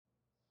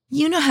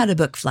You know how to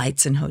book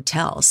flights and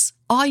hotels.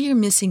 All you're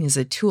missing is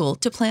a tool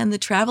to plan the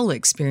travel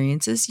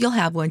experiences you'll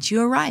have once you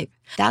arrive.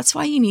 That's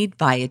why you need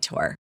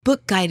Viator.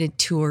 Book guided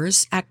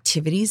tours,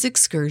 activities,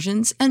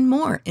 excursions, and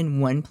more in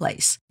one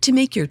place to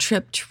make your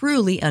trip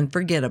truly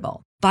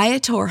unforgettable.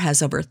 Viator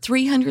has over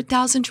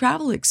 300,000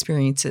 travel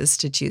experiences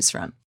to choose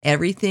from.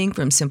 Everything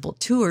from simple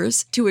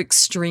tours to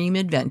extreme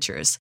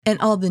adventures and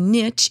all the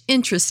niche,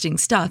 interesting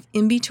stuff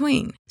in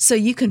between. So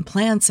you can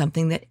plan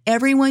something that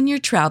everyone you're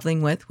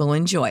traveling with will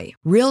enjoy.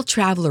 Real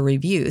traveler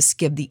reviews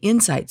give the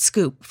inside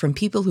scoop from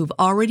people who've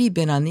already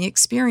been on the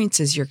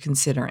experiences you're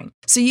considering.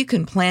 So you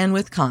can plan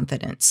with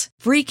confidence.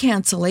 Free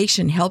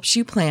cancellation helps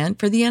you plan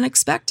for the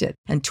unexpected.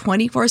 And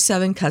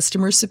 24/7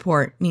 customer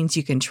support means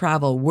you can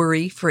travel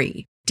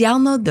worry-free.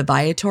 Download the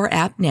Viator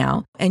app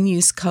now and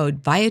use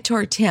code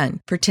Viator10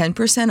 for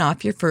 10%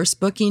 off your first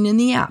booking in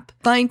the app.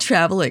 Find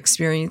travel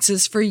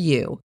experiences for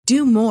you.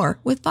 Do more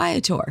with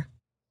Viator.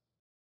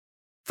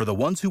 For the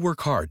ones who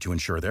work hard to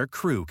ensure their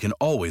crew can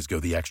always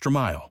go the extra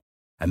mile,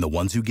 and the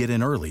ones who get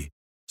in early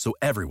so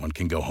everyone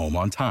can go home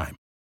on time,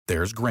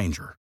 there's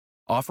Grainger,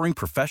 offering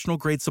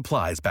professional-grade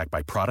supplies backed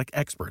by product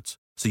experts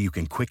so you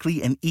can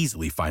quickly and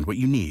easily find what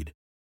you need.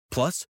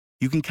 Plus,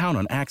 you can count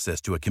on access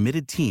to a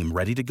committed team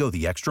ready to go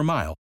the extra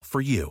mile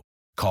for you.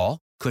 Call,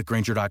 click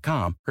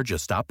Grainger.com, or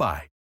just stop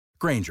by.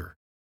 Grainger,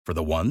 for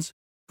the ones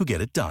who get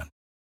it done.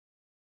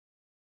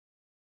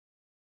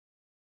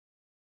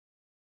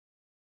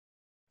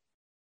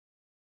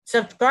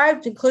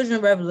 Subscribe to Inclusion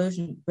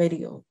Revolution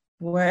Radio,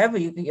 wherever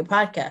you get your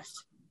podcasts.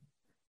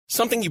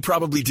 Something you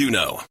probably do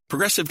know.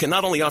 Progressive can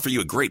not only offer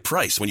you a great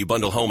price when you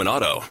bundle home and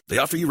auto, they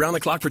offer you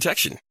round-the-clock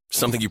protection.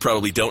 Something you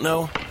probably don't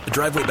know? A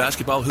driveway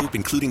basketball hoop,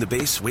 including the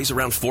base, weighs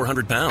around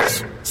 400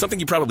 pounds.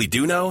 Something you probably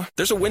do know?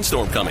 There's a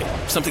windstorm coming.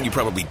 Something you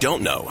probably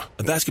don't know.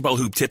 A basketball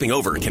hoop tipping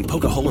over can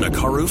poke a hole in a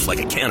car roof like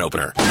a can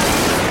opener.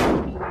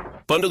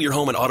 Bundle your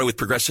home and auto with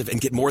Progressive and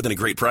get more than a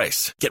great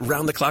price. Get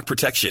round-the-clock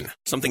protection.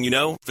 Something you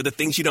know for the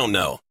things you don't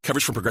know.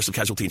 Coverage from Progressive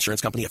Casualty Insurance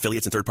Company,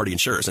 affiliates, and third-party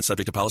insurers and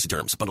subject to policy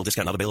terms. Bundle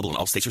discount not available in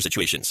all states or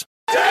situations.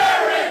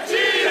 Derek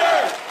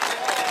Jeter!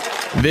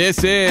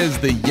 This is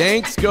the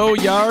Yanks Go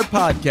Yard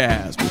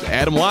podcast with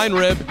Adam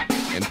Weinrib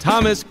and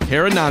Thomas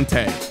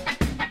Carinante.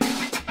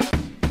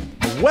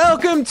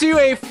 Welcome to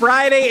a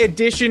Friday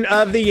edition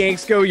of the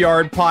Yanks Go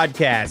Yard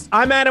podcast.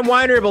 I'm Adam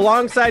Weinrib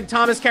alongside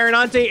Thomas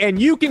Carinante,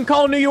 and you can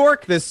call New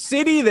York the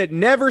city that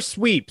never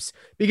sweeps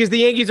because the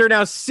Yankees are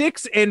now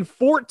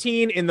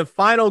 6-14 in the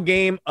final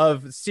game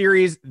of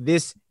series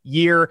this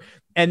year,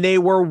 and they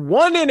were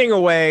one inning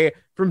away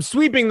from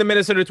sweeping the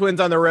Minnesota Twins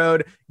on the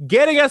road,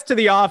 getting us to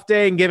the off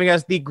day and giving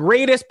us the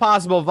greatest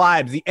possible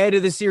vibes. The end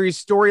of the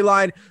series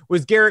storyline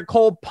was Garrett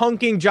Cole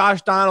punking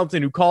Josh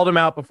Donaldson, who called him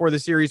out before the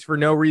series for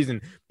no reason.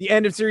 The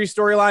end of series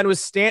storyline was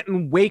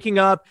Stanton waking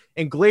up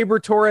and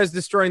Gleyber Torres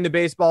destroying the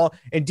baseball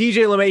and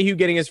DJ LeMahieu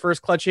getting his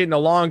first clutch hit in a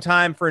long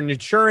time for an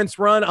insurance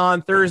run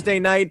on Thursday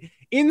night.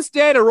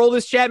 Instead,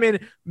 Aroldis Chapman,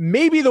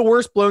 maybe the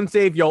worst blown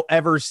save you'll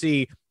ever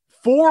see.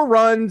 4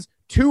 runs,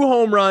 2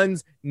 home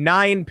runs,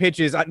 9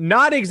 pitches.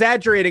 Not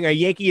exaggerating, a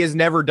Yankee has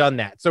never done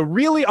that. So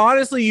really,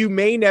 honestly, you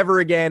may never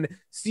again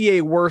see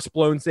a worse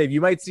blown save.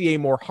 You might see a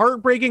more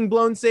heartbreaking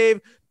blown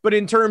save, but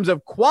in terms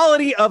of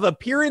quality of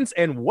appearance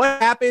and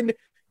what happened,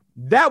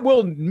 that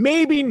will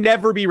maybe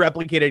never be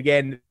replicated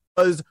again.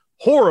 It was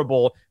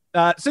horrible.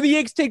 So the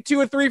Yanks take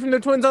 2 of 3 from the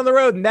Twins on the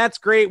road, and that's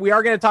great. We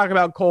are going to talk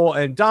about Cole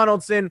and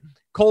Donaldson.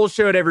 Cole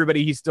showed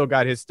everybody he's still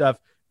got his stuff.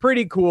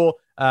 Pretty cool.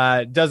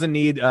 Doesn't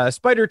need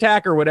spider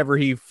tack or whatever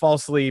he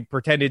falsely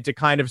pretended to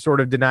kind of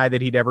sort of deny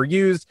that he'd ever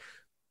used.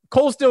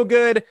 Cole's still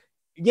good.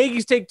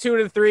 Yankees take 2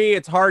 of 3.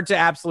 It's hard to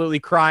absolutely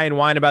cry and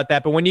whine about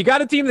that. But when you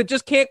got a team that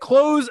just can't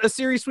close a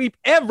series sweep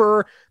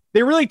ever,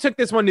 they really took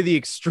this one to the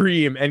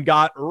extreme and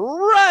got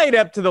right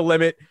up to the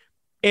limit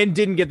and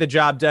didn't get the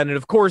job done. And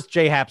of course,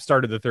 J-Hap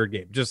started the third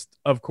game. Just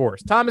of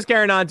course. Thomas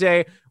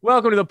Carinante,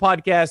 welcome to the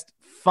podcast.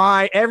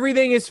 Fine.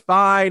 Everything is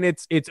fine.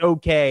 It's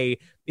okay.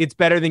 It's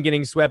better than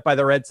getting swept by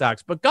the Red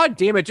Sox. But God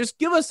damn it, just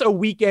give us a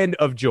weekend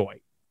of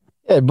joy.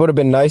 Yeah, it would have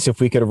been nice if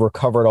we could have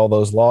recovered all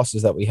those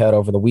losses that we had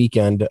over the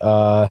weekend. Is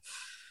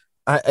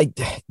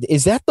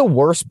that the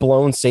worst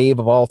blown save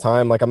of all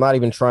time? Like, I'm not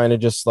even trying to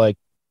just like,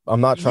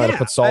 I'm not trying to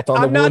put salt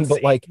on the wound,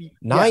 but like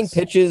 9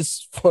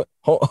 pitches,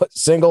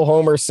 single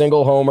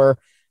homer.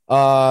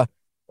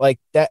 Like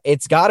that,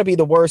 it's got to be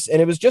the worst.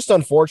 And it was just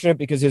unfortunate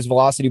because his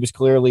velocity was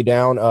clearly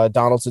down.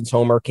 Donaldson's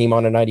homer came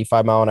on a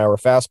 95-mile-an-hour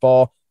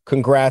fastball.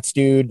 Congrats,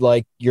 dude.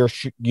 Like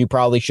you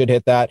probably should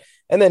hit that.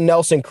 And then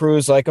Nelson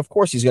Cruz, like, of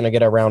course he's going to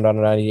get around on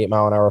a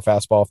 98-mile-an-hour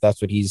fastball if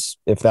that's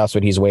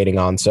what he's waiting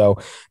on. So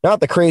not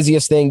the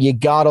craziest thing. You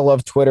got to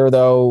love Twitter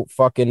though.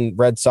 Fucking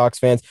Red Sox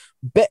fans.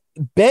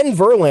 Ben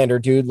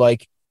Verlander, dude,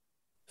 like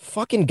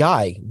fucking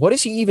guy. What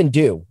does he even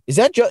do?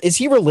 Is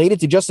he related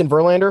to Justin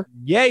Verlander?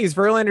 Yeah, he's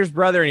Verlander's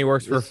brother and he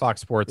works for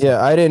Fox Sports.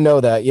 Yeah, I didn't know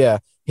that. Yeah.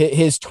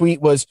 his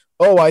tweet was,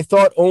 "Oh, I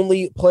thought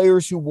only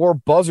players who wore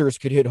buzzers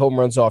could hit home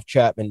runs off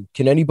Chapman.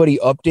 Can anybody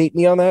update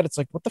me on that?" It's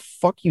like, what the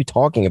fuck are you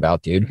talking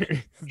about,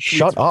 dude?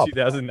 Shut up.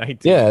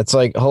 2019. Yeah, it's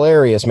like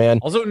hilarious, man.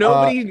 Also,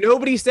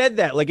 nobody said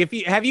that. Like,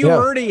 have you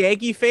heard a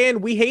Yankee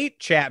fan? We hate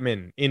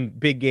Chapman in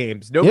big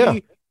games.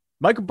 Nobody.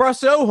 Michael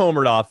Brasso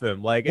homered off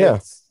him. Like,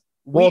 it's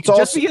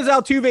just because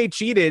Altuve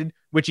cheated,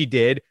 which he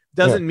did,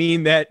 doesn't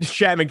mean that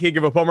Chapman can't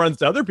give up home runs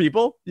to other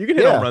people. You can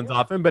hit home runs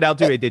off him, but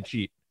Altuve did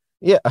cheat.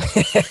 Yeah.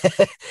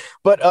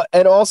 But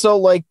and also,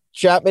 like,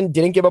 Chapman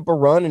didn't give up a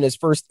run in his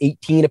first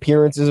 18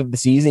 appearances of the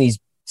season. He's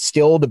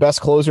still the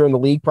best closer in the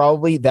league,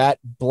 probably. That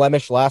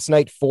blemish last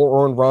night,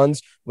 4 earned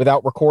runs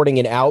without recording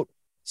an out,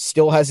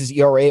 still has his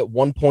ERA at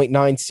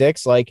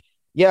 1.96. Like,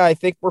 yeah, I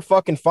think we're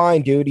fucking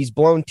fine, dude. He's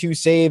blown 2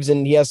 saves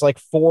and he has like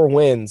 4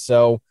 wins.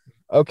 So,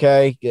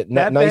 okay.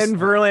 That Ben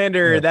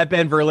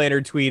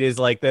Verlander tweet is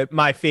like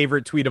my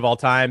favorite tweet of all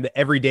time. That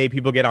every day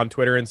people get on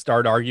Twitter and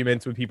start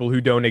arguments with people who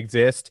don't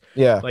exist.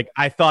 Yeah. Like,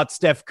 I thought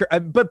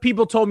but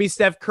people told me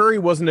Steph Curry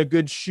wasn't a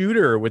good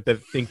shooter with the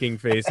thinking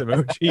face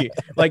emoji.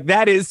 Like,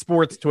 that is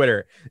sports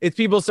Twitter. It's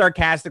people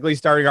sarcastically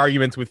starting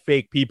arguments with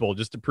fake people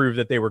just to prove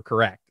that they were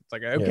correct. It's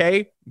like,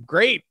 okay,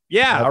 great.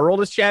 Yeah.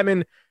 Aroldis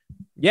Chapman.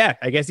 Yeah,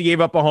 I guess he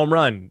gave up a home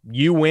run.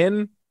 You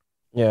win.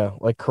 Yeah,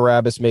 like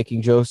Carabas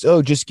making jokes.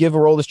 Oh, just give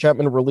Aroldis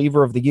Chapman a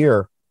reliever of the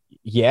year.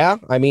 Yeah,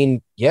 I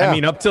mean,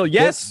 up till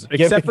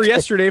except for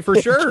yesterday, for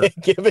sure.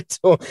 Give it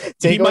to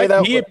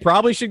him. He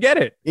probably should get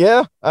it.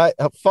 Yeah,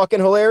 fucking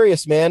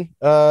hilarious, man.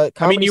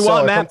 You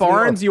want Matt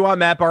Barnes? You want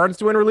Matt Barnes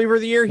to win reliever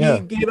of the year? He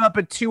gave up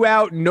a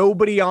 2-out,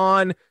 nobody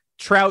on,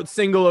 Trout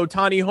single,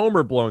 Ohtani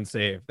homer blown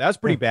save. That's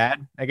pretty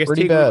bad. I guess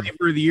take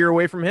reliever of the year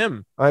away from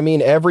him. I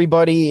mean,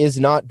 everybody is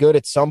not good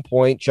at some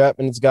point.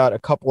 Chapman's got a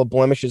couple of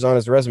blemishes on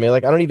his resume.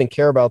 Like, I don't even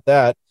care about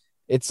that.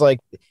 It's like,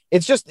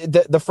 it's just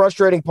the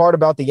frustrating part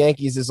about the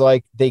Yankees is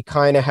like they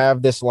kind of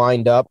have this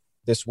win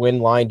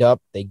lined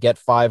up. They get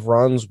 5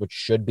 runs, which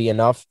should be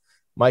enough.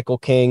 Michael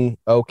King,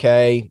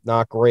 okay,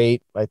 not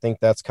great. I think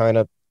that's kind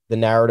of the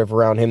narrative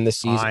around him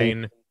this season.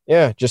 Fine.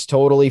 Yeah, just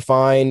totally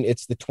fine.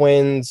 It's the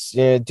Twins.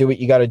 Do what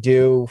you got to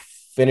do.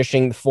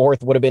 Finishing the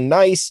 4th would have been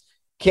nice.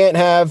 Can't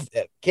have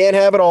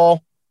it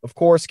all. Of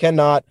course,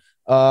 cannot.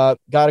 Got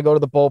to go to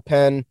the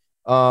bullpen.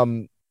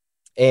 The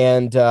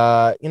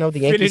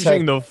Yankees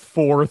finishing the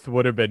 4th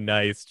would have been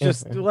nice.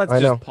 Let's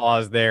just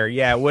pause there.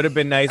 Yeah, it would have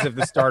been nice if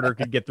the starter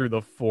could get through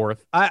the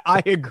 4th.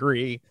 I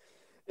agree.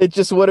 It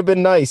just would have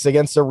been nice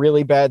against a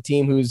really bad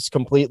team who's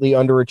completely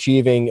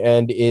underachieving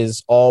and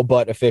is all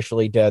but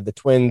officially dead. The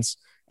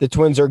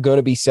Twins are going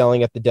to be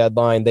selling at the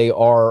deadline. They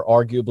are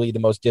arguably the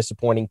most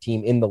disappointing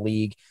team in the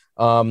league.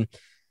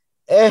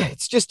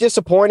 It's just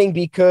disappointing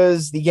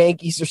because the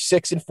Yankees are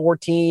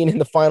 6-14 in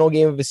the final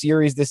game of a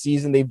series this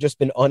season. They've just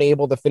been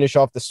unable to finish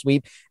off the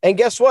sweep. And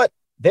guess what?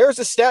 There's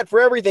a stat for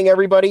everything,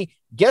 everybody.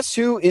 Guess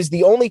who is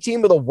the only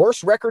team with a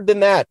worse record than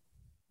that?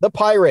 The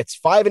Pirates,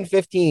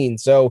 5-15.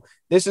 So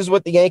this is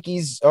what the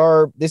Yankees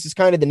are. This is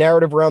kind of the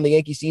narrative around the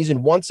Yankee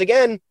season. Once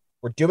again,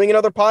 we're doing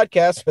another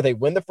podcast where they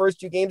win the first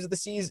 2 games of the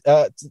season,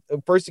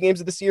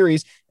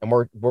 series, and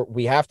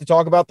we have to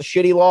talk about the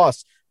shitty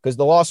loss because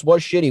the loss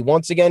was shitty.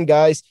 Once again,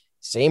 guys,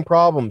 same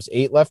problems.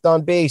 8 left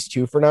on base,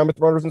 2 for 9 with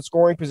runners in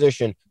scoring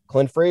position.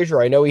 Clint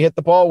Frazier, I know he hit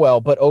the ball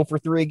well, but 0 for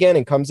 3 again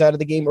and comes out of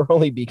the game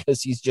early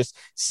because he's just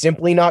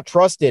simply not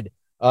trusted.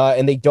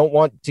 And they don't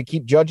want to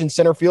keep Judge in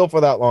center field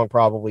for that long,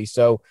 probably.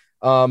 So,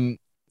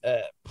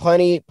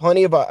 plenty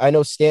of I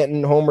know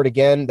Stanton homered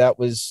again. That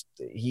was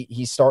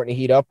he's starting to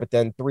heat up, but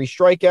then 3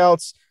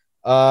 strikeouts.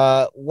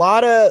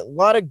 Lot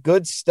of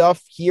good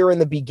stuff here in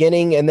the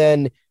beginning, and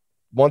then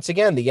once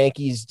again the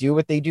Yankees do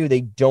what they do.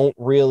 They don't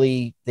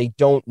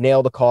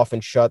nail the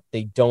coffin shut.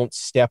 They don't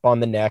step on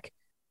the neck.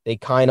 They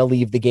kind of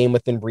leave the game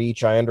within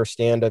reach. I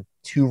understand a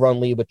 2-run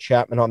lead with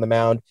Chapman on the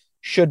mound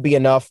should be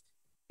enough.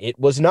 It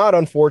was not,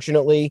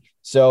 unfortunately.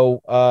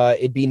 So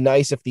it'd be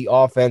nice if the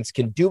offense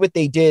can do what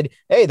they did.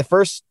 Hey, the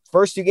first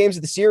 2 games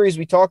of the series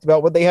we talked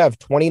about, what they have,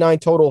 29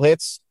 total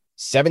hits,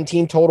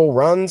 17 total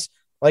runs.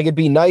 Like, it'd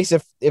be nice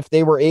if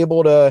they were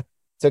able to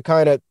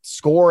kind of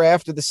score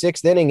after the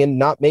 6th inning and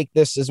not make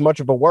this as much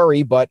of a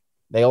worry, but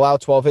they allow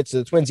 12 hits to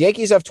the Twins.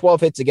 Yankees have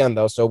 12 hits again,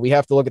 though, so we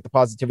have to look at the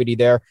positivity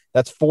there.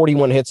 That's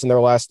 41 hits in their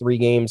last 3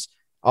 games.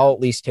 I'll at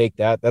least take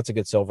that. That's a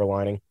good silver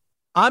lining.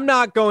 I'm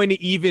not going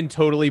to even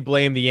totally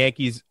blame the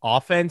Yankees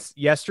offense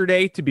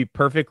yesterday, to be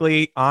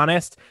perfectly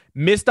honest.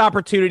 Missed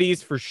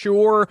opportunities for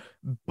sure,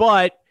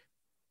 but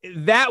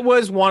that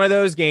was one of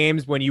those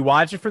games when you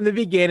watch it from the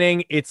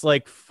beginning, it's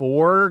like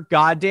 4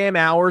 goddamn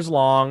hours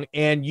long,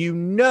 and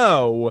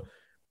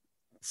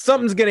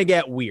something's going to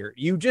get weird.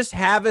 You just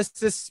have a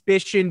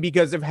suspicion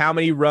because of how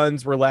many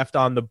runs were left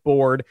on the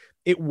board.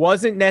 It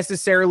wasn't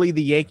necessarily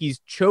the Yankees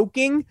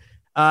choking.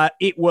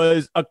 It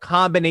was a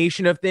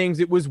combination of things.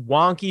 It was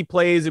wonky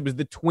plays. It was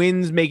the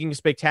Twins making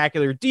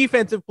spectacular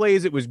defensive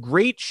plays. It was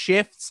great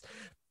shifts.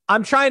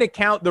 I'm trying to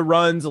count the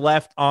runs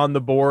left on the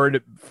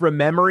board from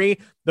memory.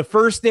 The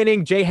first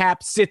inning,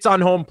 J-Happ sits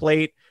on home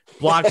plate,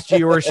 blocks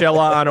Gio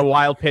Urshela on a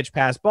wild pitch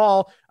pass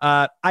ball.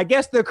 I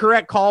guess the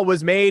correct call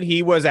was made.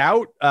 He was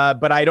out,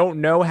 but I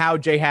don't know how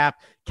J-Happ,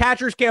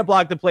 catchers can't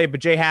block the play, but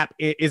J-Happ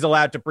is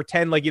allowed to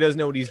pretend like he doesn't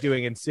know what he's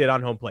doing and sit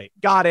on home plate.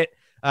 Got it.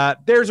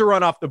 There's a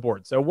run off the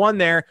board. So one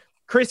there.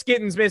 Chris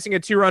Gittens missing a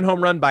 2-run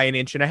home run by 1.5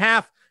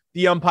 inches.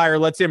 The umpire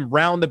lets him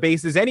round the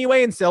bases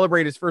anyway and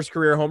celebrate his first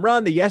career home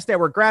run. The Yes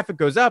Network graphic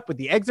goes up with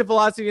the exit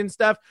velocity and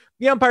stuff.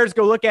 The umpires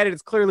go look at it.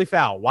 It's clearly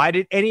foul. Why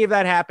did any of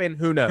that happen?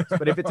 Who knows?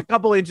 But if it's a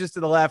couple inches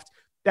to the left,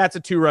 that's a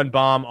 2-run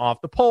bomb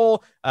off the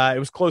pole. It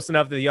was close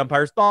enough that the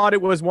umpires thought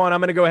it was one. I'm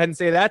going to go ahead and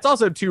say that's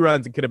also 2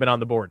 runs. It could have been on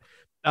the board.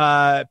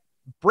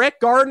 Brett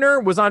Gardner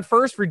was on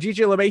first for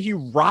DJ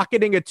LeMahieu,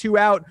 rocketing a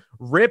 2-out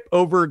rip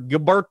over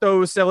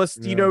Gilberto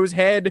Celestino's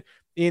head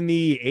in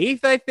the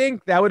 8th, I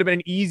think. That would have been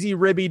an easy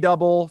ribby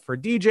double for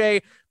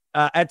DJ.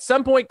 At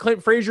some point,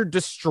 Clint Frazier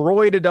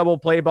destroyed a double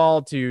play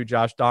ball to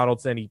Josh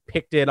Donaldson. He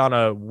picked it on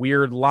a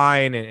weird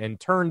line and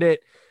turned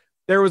it.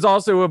 There was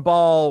also a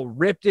ball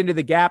ripped into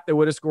the gap that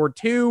would have scored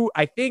 2.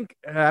 I think,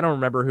 I don't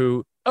remember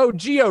who. Oh,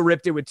 Gio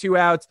ripped it with 2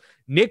 outs.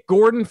 Nick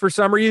Gordon, for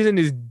some reason,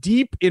 is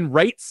deep in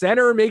right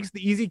center, makes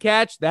the easy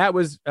catch. That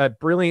was a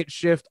brilliant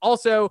shift.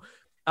 Also,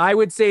 I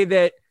would say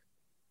that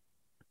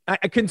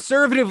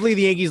conservatively,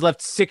 the Yankees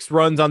left 6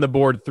 runs on the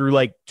board through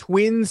like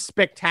Twins'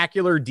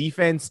 spectacular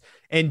defense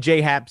and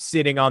J-Happ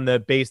sitting on the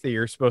base that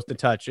you're supposed to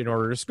touch in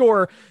order to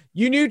score.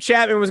 You knew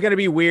Chapman was going to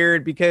be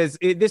weird because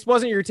this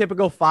wasn't your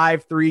typical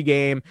 5-3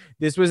 game.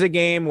 This was a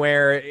game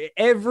where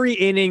every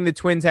inning the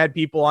Twins had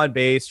people on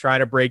base trying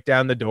to break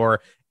down the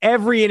door.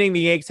 Every inning,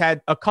 the Yanks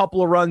had a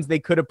couple of runs they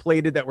could have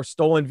plated that were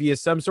stolen via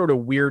some sort of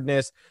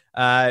weirdness.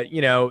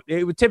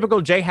 It was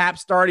typical J-Happ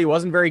start. He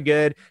wasn't very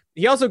good.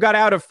 He also got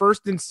out of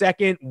first and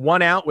second,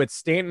 1 out with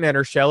Stanton and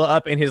Urshela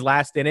up in his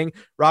last inning.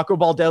 Rocco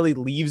Baldelli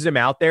leaves him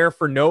out there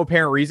for no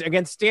apparent reason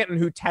against Stanton,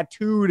 who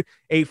tattooed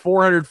a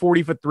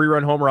 440-foot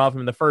 3-run homer off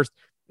him in the first.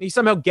 He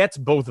somehow gets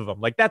both of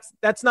them. Like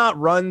that's not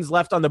runs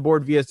left on the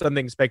board via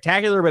something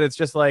spectacular, but it's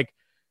just like,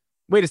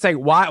 wait a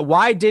second.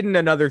 Why didn't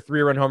another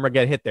 3-run homer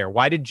get hit there?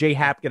 Why did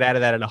J-Happ get out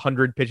of that at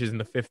 100 pitches in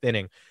the 5th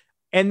inning?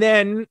 And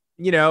then,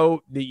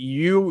 you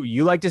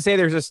like to say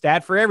there's a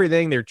stat for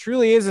everything. There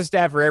truly is a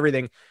stat for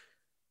everything.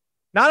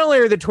 Not only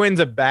are the Twins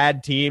a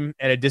bad team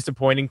and a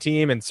disappointing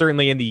team, and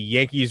certainly in the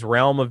Yankees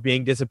realm of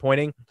being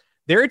disappointing,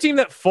 they're a team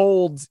that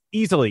folds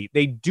easily.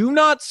 They do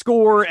not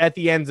score at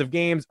the ends of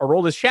games.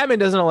 Aroldis Chapman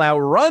doesn't allow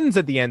runs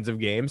at the ends of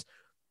games.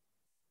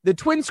 The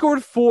Twins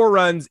scored 4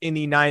 runs in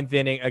the 9th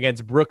inning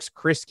against Brooks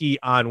Kriske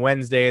on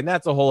Wednesday, and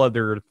that's a whole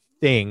other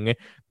thing.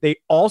 They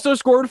also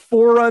scored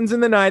 4 runs in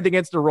the 9th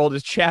against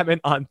Aroldis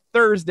Chapman on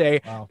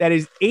Thursday. Wow. That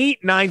is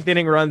 8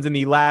 9th-inning runs in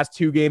the last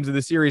 2 games of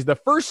the series. The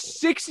first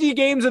 60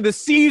 games of the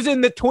season,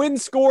 the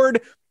Twins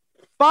scored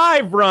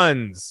 5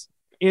 runs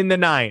in the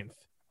 9th.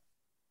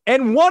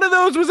 And one of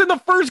those was in the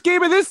first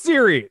game of this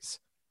series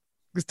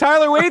because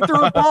Tyler Wade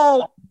threw a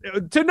ball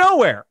to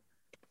nowhere.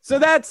 So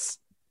that's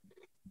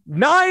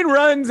 9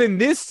 runs in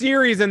this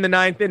series in the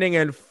 9th inning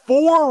and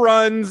 4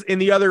 runs in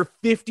the other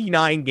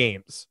 59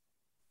 games.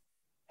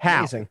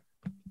 How?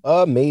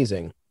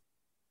 Amazing.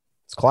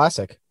 It's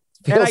classic.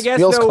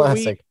 Feels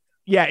classic.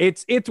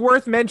 It's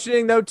worth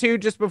mentioning though too,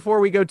 just before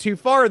we go too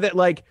far, that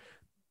like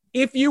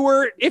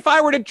if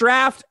I were to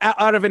draft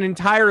out of an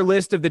entire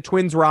list of the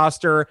Twins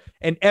roster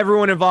and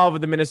everyone involved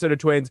with the Minnesota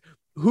Twins,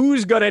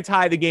 who's gonna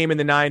tie the game in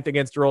the 9th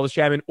against Aroldis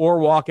Chapman or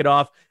walk it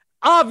off?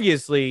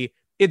 Obviously,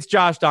 it's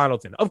Josh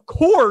Donaldson. Of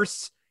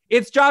course,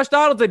 it's Josh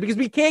Donaldson because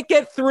we can't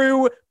get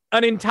through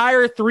an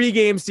entire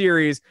 3-game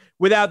series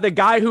without the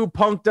guy who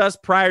punked us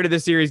prior to the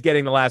series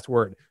getting the last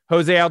word.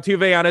 Jose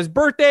Altuve on his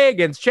birthday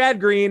against Chad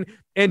Green,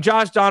 and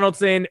Josh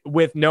Donaldson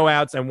with no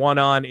outs and 1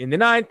 on in the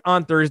 9th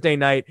on Thursday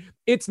night.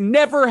 It's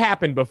never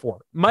happened before.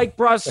 Mike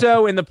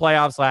Brasso in the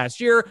playoffs last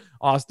year,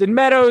 Austin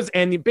Meadows,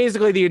 and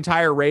basically the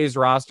entire Rays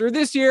roster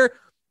this year.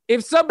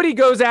 If somebody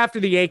goes after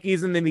the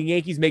Yankees and then the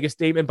Yankees make a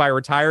statement by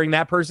retiring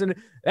that person's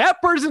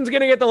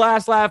going to get the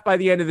last laugh by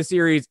the end of the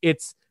series.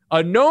 It's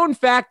a known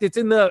fact. It's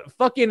in the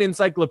fucking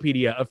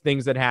encyclopedia of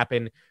things that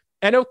happen.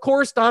 And of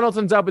course,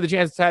 Donaldson's up with a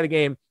chance to tie the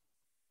game.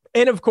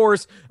 And of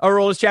course,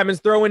 Aroldis Chapman's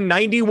throwing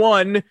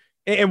 91.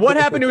 And what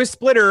happened to his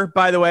splitter,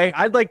 by the way?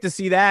 I'd like to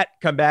see that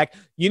come back.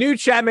 You knew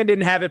Chapman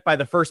didn't have it by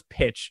the first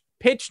pitch.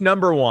 Pitch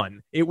number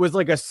 1. It was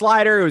like a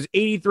slider. It was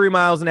 83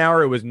 miles an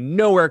hour. It was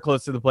nowhere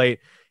close to the plate.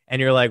 And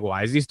you're like,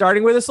 why is he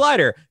starting with a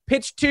slider?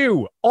 Pitch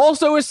 2,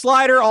 also a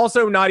slider,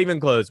 also not even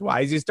close.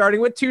 Why is he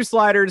starting with 2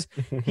 sliders?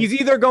 He's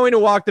either going to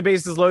walk the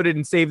bases loaded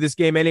and save this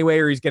game anyway,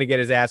 or he's going to get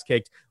his ass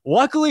kicked.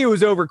 Luckily, it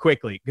was over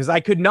quickly because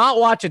I could not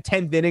watch a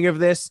 10th inning of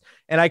this.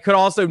 And I could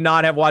also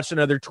not have watched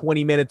another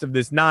 20 minutes of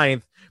this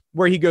 9th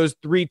where he goes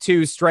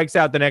 3-2, strikes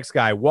out the next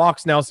guy,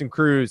 walks Nelson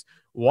Cruz,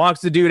 walks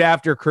the dude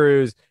after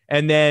Cruz,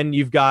 and then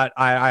you've got,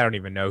 I don't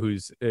even know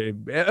who's,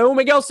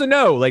 Miguel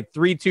Sano, like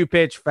 3-2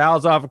 pitch,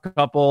 fouls off a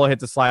couple,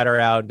 hits a slider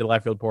out into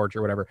left field porch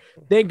or whatever.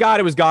 Thank God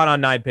it was gone on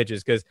 9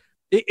 pitches because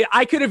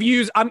I could have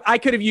used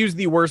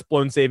the worst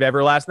blown save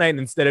ever last night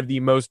instead of the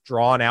most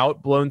drawn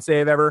out blown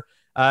save ever.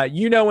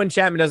 When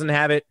Chapman doesn't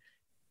have it,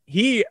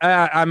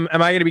 am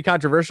I going to be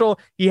controversial?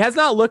 He has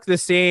not looked the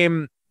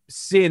same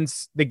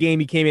since the game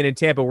he came in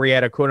Tampa where he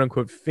had a quote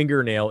unquote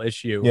fingernail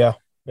issue. Yeah.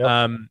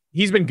 Yep.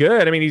 He's been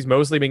good. I mean, he's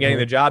mostly been getting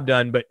the job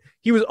done, but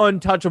he was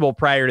untouchable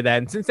prior to that.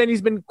 And since then,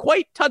 he's been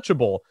quite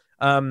touchable.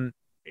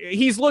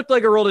 He's looked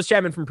like Aroldis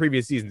Chapman from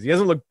previous seasons. He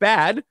doesn't look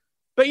bad,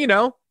 but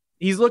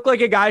he's looked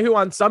like a guy who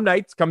on some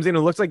nights comes in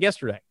and looks like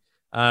yesterday.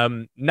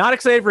 Not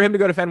excited for him to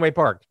go to Fenway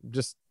Park.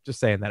 Just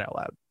saying that out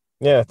loud.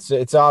 Yeah,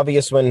 it's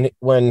obvious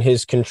when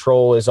his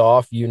control is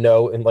off,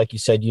 and like you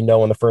said, in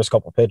the first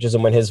couple pitches,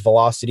 and when his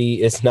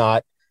velocity is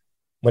not,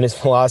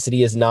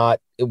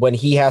 when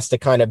he has to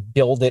kind of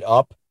build it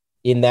up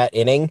in that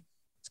inning,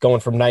 it's going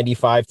from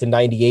 95 to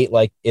 98.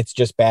 Like, it's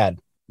just bad.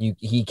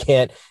 He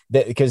can't,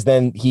 because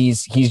then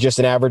he's just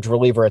an average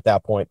reliever at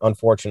that point,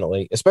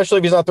 unfortunately, especially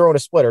if he's not throwing a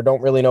splitter.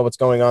 Don't really know what's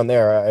going on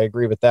there. I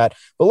agree with that.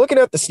 But looking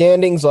at the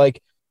standings,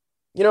 like,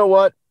 you know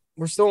what?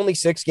 We're still only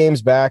 6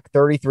 games back,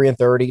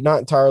 33-30. Not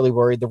entirely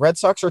worried. The Red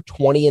Sox are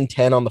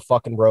 20-10 on the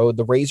fucking road.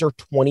 The Rays are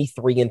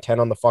 23-10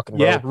 on the fucking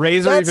road. Yeah,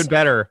 Rays are even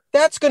better.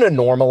 That's going to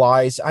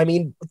normalize. I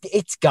mean,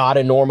 it's got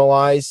to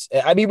normalize.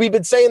 I mean, we've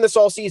been saying this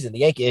all season.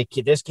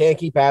 This can't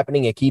keep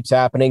happening. It keeps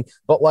happening.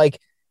 But like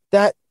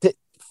that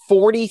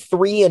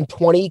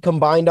 43-20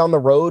 combined on the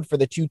road for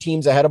the 2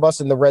 teams ahead of us,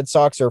 and the Red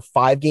Sox are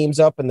 5 games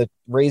up and the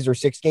Rays are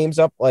 6 games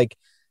up. Like,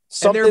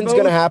 something's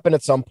going to happen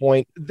at some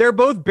point. They're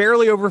both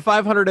barely over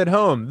 500 at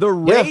home. The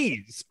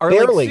Rays are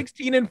barely. Like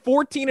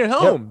 16-14 at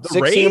home.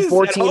 The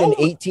 16-14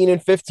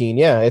 and 18-15.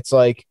 Yeah, it's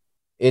like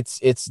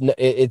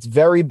it's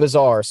very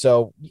bizarre.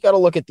 So you got to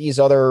look at these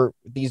other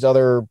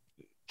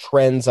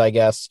trends, I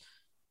guess.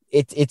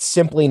 It's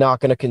simply not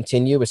going to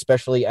continue,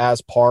 especially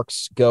as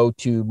parks go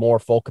to more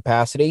full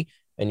capacity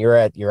and you're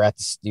at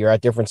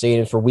different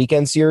stadiums for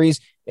weekend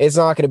series. It's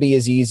not going to be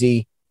as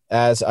easy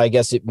as I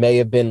guess it may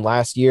have been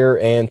last year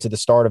and to the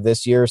start of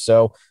this year.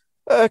 So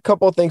a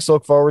couple of things to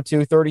look forward to.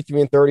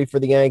 33-30 for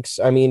the Yanks.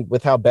 I mean,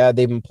 with how bad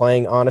they've been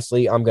playing,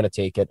 honestly, I'm going to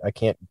take it. I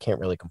can't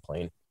really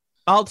complain.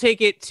 I'll take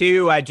it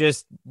too. I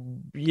just,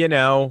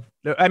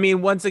 I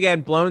mean, once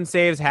again, blown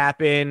saves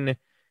happen. If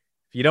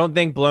you don't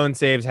think blown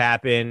saves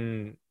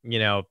happen,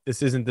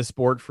 this isn't the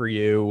sport for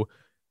you.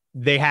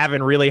 They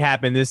haven't really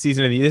happened this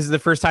season. This is the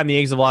first time the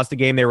Yankees have lost a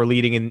game they were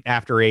leading in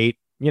after 8,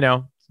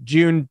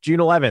 June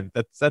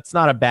 11th. That's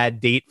not a bad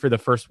date for the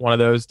first one of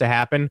those to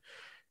happen,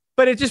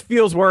 but it just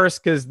feels worse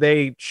because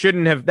that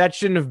shouldn't have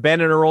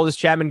been an Aroldis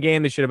Chapman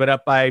game. They should have been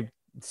up by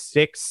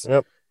 6.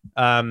 Yep.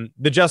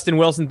 The Justin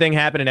Wilson thing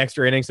happened in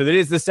extra innings, so that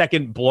is the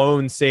second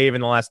blown save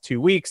in the last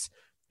 2 weeks.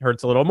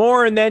 Hurts a little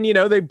more, and then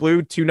they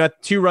blew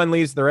 2-run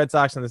leads to the Red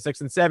Sox on the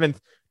 6th and 7th.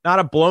 Not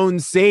a blown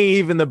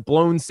save in the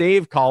blown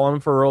save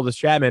column for Aroldis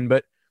Chapman,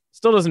 but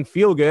still doesn't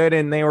feel good.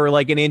 And they were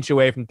like an inch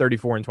away from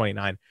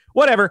 34-29.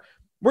 Whatever.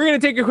 We're going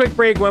to take a quick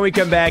break. When we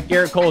come back,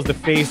 Gerrit Cole is the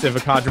face of a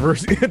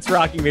controversy that's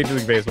rocking Major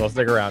League Baseball.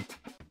 Stick around.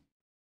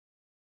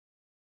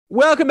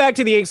 Welcome back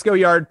to the Yanks Go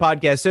Yard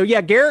podcast. So,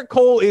 yeah, Gerrit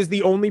Cole is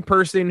the only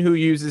person who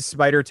uses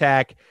spider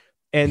tack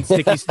and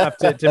sticky stuff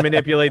to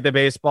manipulate the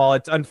baseball.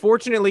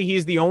 Unfortunately,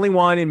 he's the only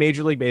one in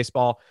Major League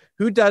Baseball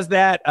who does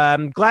that.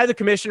 Glad the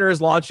commissioner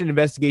has launched an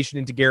investigation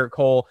into Gerrit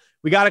Cole.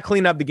 We got to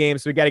clean up the game,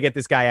 so we got to get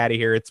this guy out of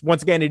here.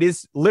 Once again, it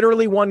is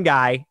literally one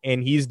guy,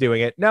 and he's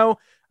doing it. No.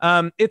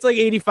 It's like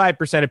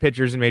 85% of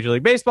pitchers in Major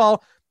League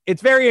Baseball.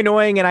 It's very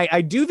annoying. And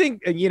I do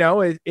think,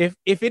 if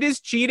it is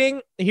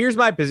cheating, here's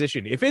my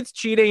position. If it's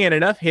cheating and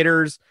enough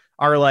hitters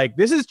are like,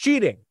 this is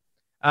cheating,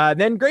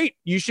 then great.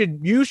 You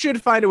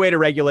should find a way to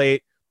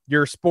regulate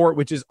your sport,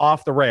 which is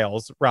off the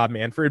rails, Rob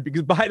Manfred,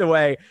 because by the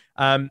way,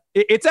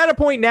 it's at a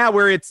point now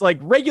where it's like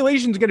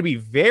regulation is going to be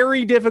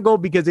very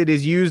difficult because it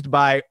is used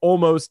by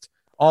almost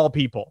all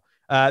people.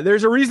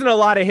 There's a reason a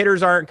lot of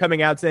hitters aren't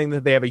coming out saying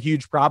that they have a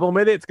huge problem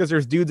with it. It's because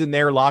there's dudes in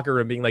their locker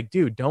room being like,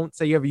 dude, don't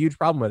say you have a huge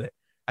problem with it.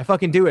 I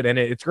fucking do it. And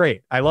it's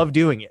great. I love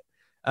doing it.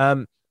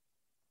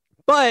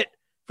 But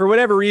for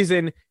whatever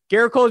reason,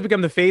 Gerrit Cole has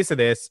become the face of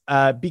this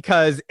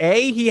because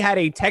he had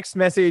a text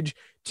message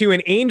to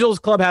an Angels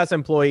clubhouse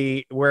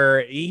employee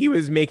where he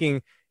was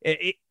making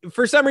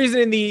for some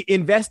reason in the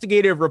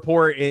investigative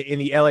report in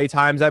the LA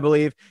Times, I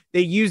believe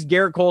they used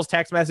Gerrit Cole's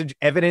text message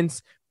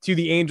evidence to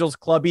the Angels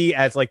clubby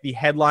as like the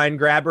headline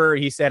grabber.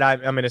 He said,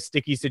 I'm in a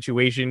sticky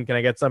situation. Can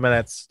I get some of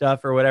that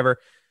stuff or whatever?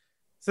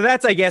 So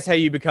that's, I guess, how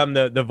you become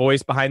the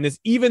voice behind this,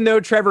 even though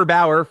Trevor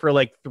Bauer for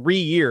like 3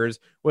 years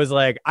was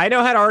like, I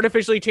know how to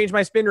artificially change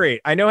my spin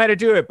rate. I know how to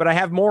do it, but I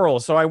have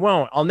morals, so I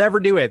won't. I'll never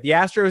do it. The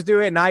Astros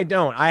do it, and I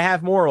don't. I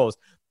have morals.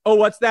 Oh,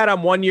 what's that?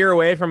 I'm 1 year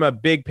away from a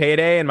big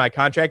payday in my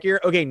contract year.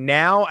 Okay,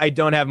 now I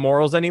don't have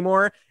morals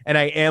anymore, and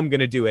I am going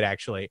to do it,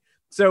 actually.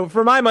 So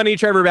for my money,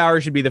 Trevor Bauer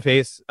should be the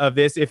face of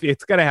this if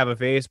it's going to have a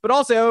face, but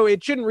also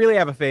it shouldn't really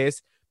have a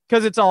face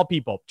because it's all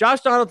people.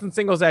 Josh Donaldson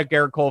singles out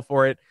Gerrit Cole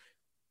for it.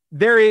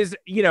 There is,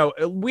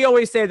 we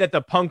always say that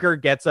the punker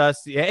gets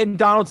us, and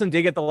Donaldson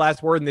did get the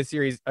last word in this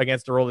series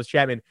against Aroldis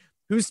Chapman,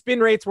 whose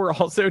spin rates were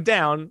also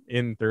down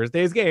in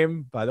Thursday's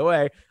game, by the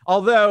way.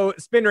 Although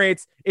spin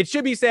rates, it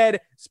should be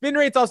said, spin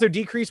rates also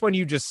decrease when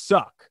you just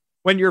suck.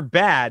 when you're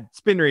bad,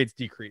 spin rates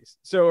decrease.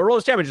 So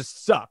Aroldis Chapman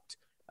just sucked.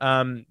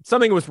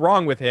 Something was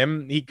wrong with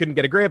him. He couldn't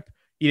get a grip.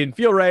 He didn't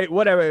feel right,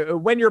 whatever.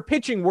 When you're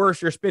pitching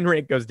worse, your spin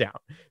rate goes down.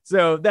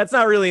 So that's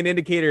not really an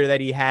indicator that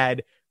he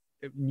had,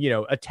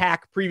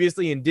 attack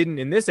previously and didn't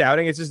in this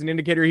outing. It's just an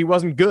indicator he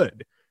wasn't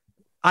good.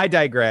 I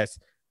digress.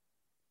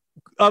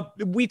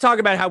 We talk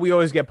about how we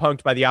always get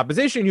punked by the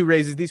opposition who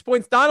raises these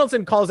points.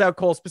 Donaldson calls out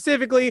Cole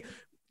specifically.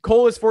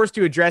 Cole is forced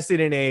to address it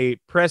in a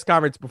press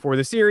conference before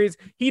the series.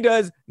 He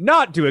does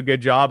not do a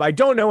good job. I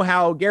don't know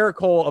how Gerrit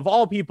Cole, of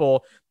all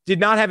people, did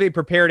not have a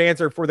prepared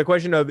answer for the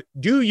question of,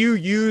 do you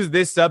use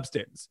this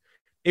substance?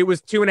 It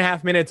was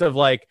 2.5 minutes of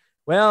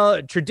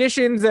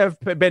traditions have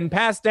been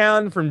passed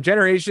down from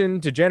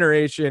generation to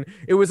generation.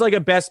 It was like a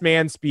best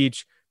man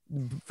speech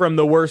from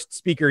the worst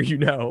speaker,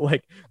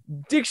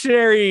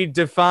 dictionary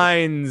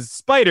defines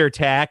spider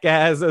tack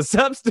as a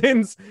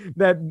substance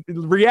that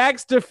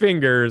reacts to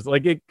fingers.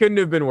 It couldn't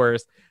have been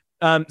worse.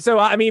 And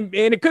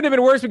it couldn't have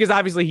been worse because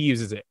obviously he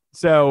uses it.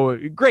 So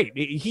great.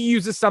 He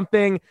uses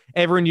something.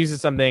 Everyone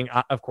uses something,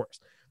 of course.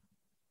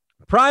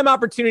 Prime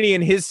opportunity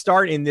in his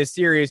start in this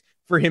series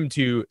for him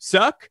to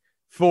suck,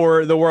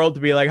 for the world to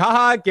be like,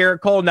 haha,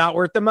 Gerrit Cole, not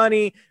worth the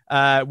money.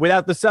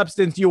 Without the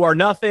substance, you are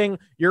nothing.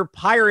 You're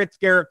Pirates,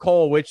 Gerrit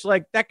Cole, which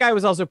that guy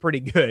was also pretty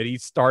good. He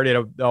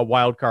started a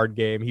wild card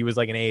game. He was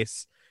like an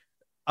ace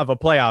of a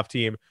playoff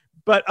team.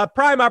 But a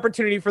prime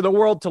opportunity for the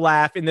world to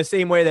laugh in the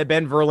same way that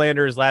Ben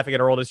Verlander is laughing at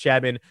Aroldis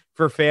Chapman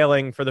for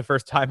failing for the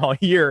first time all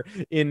year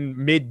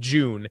in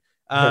mid-June.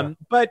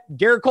 But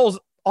Gerrit Cole's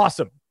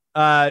awesome.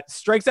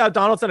 Strikes out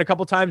Donaldson a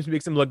couple times,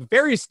 makes him look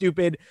very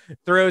stupid,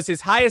 throws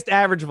his highest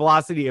average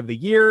velocity of the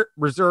year,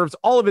 reserves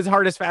all of his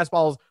hardest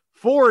fastballs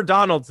for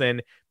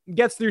Donaldson,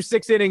 gets through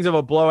 6 innings of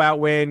a blowout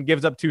win,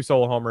 gives up 2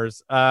 solo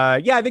homers.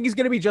 I think he's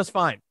going to be just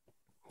fine.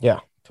 Yeah.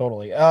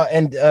 Totally.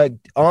 And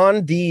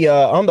on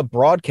the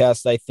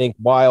broadcast, I think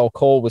while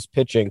Cole was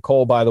pitching,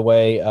 Cole, by the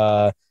way,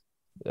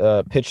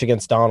 pitched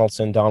against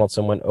Donaldson.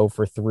 Donaldson went 0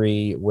 for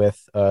 3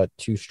 with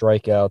 2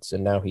 strikeouts,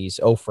 and now he's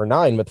 0 for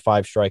 9 with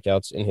 5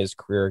 strikeouts in his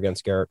career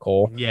against Gerrit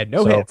Cole. Yeah,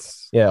 no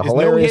hits. Yeah, Is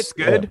hilarious.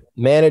 No hits good?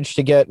 Managed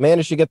to get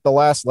the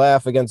last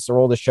laugh against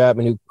Aroldis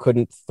Chapman, who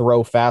couldn't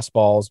throw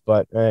fastballs.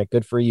 But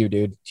good for you,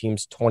 dude.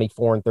 Team's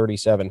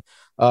 24-37.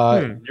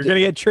 You're gonna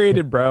get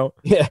traded, bro.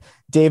 Yeah,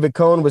 David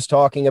Cohn was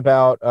talking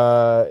about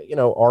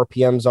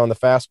RPMs on the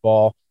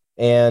fastball,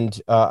 and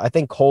I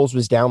think Cole's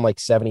was down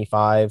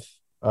 75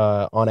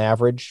 on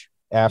average.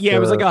 After, it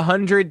was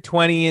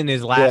 120 in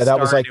his last. Yeah,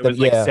 that start. Was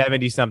it was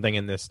 70 something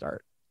in this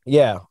start.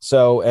 Yeah.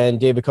 So, and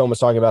David Cohn was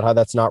talking about how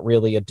that's not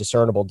really a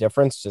discernible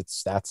difference.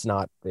 It's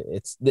not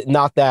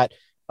that.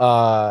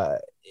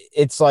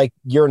 It's like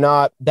you're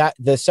not that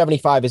the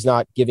 75 is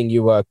not giving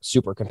you a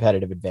super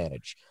competitive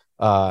advantage.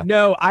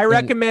 No, I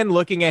recommend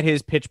looking at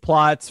his pitch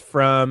plots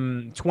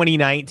from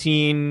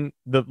 2019,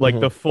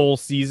 the full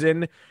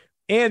season,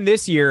 and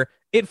this year.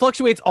 It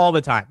fluctuates all the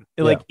time.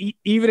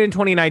 Even in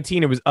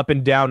 2019, it was up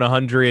and down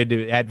 100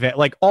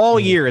 at all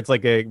year. It's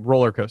like a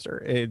roller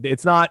coaster.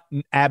 It's not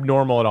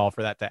abnormal at all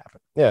for that to happen.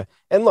 Yeah.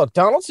 And look,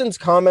 Donaldson's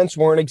comments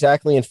weren't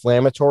exactly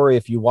inflammatory.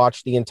 If you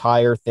watch the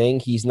entire thing,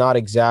 he's not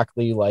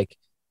exactly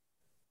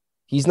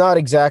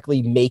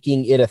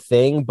making it a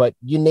thing, but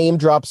you name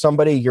drop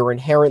somebody, you're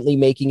inherently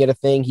making it a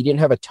thing. He didn't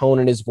have a tone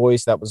in his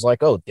voice that was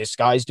like, oh, this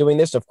guy's doing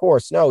this. Of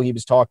course. No, he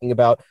was talking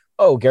about,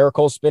 Gerrit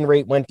Cole's spin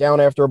rate went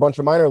down after a bunch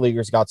of minor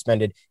leaguers got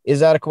suspended.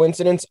 Is that a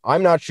coincidence?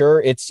 I'm not sure.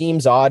 It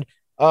seems odd.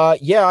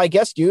 Yeah, I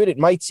guess, dude, it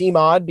might seem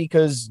odd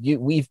because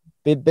we've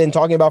been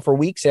talking about for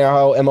weeks now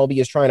how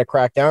MLB is trying to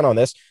crack down on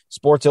this.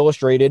 Sports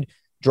Illustrated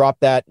dropped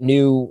that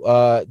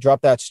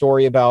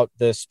story about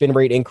the spin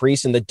rate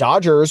increase, and the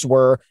Dodgers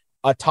were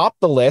atop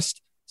the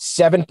list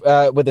with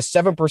a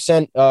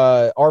 7%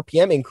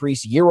 RPM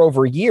increase year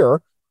over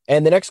year,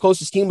 and the next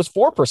closest team was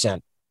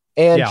 4%.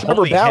 And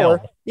Trevor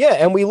Bauer,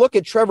 and we look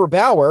at Trevor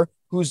Bauer,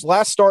 whose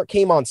last start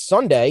came on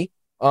Sunday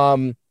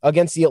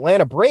against the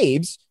Atlanta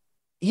Braves.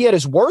 He had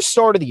his worst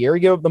start of the year.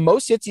 He gave up the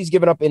most hits he's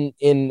given up in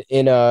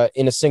a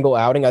single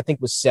outing. I think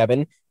was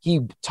 7. He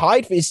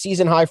tied his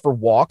season high for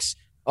walks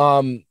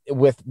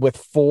with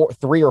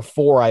 3 or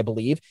 4, I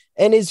believe.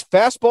 And his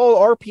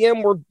fastball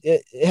RPM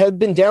had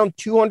been down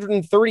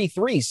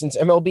 233 since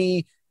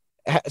MLB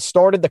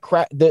started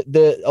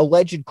the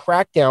alleged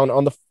crackdown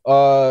on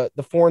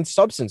the foreign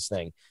substance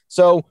thing.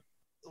 So,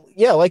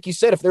 yeah, like you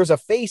said, if there's a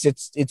face,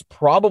 it's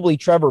probably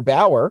Trevor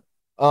Bauer.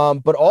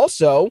 But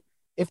also,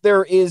 if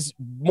there is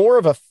more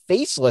of a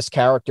faceless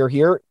character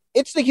here,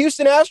 it's the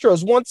Houston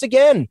Astros once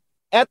again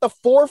at the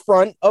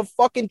forefront of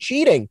fucking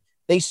cheating.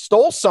 They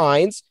stole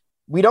signs.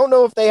 We don't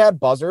know if they had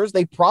buzzers.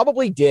 They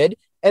probably did.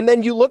 And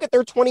then you look at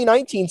their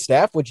 2019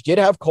 staff, which did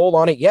have Cole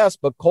on it, yes,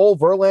 but Cole,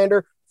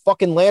 Verlander,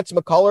 fucking Lance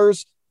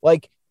McCullers,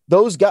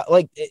 those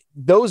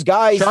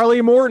guys,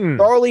 Charlie Morton,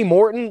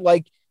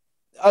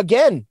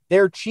 again,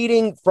 they're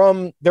cheating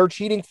from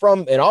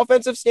an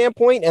offensive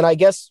standpoint, and I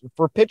guess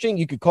for pitching,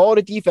 you could call it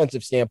a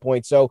defensive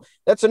standpoint. So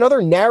that's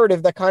another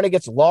narrative that kind of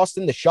gets lost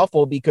in the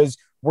shuffle because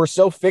we're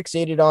so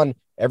fixated on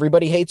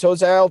everybody hates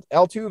Jose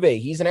Altuve.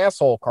 He's an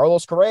asshole.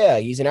 Carlos Correa,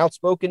 he's an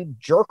outspoken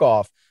jerk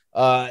off.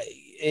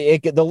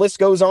 The list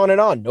goes on and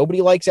on.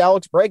 Nobody likes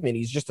Alex Bregman.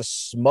 He's just a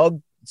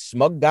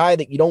smug guy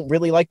that you don't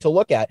really like to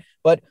look at.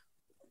 But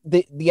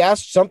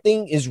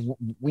something is,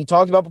 we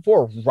talked about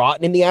before,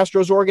 rotten in the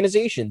Astros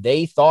organization.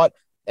 They thought,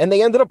 and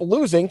they ended up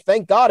losing,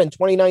 thank God, in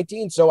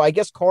 2019. So I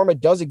guess karma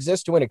does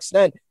exist to an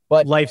extent,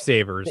 but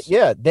lifesavers.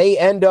 Yeah, they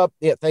end up.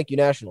 Yeah, thank you,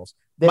 Nationals.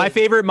 My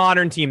favorite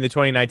modern team, the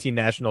 2019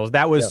 Nationals.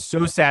 That was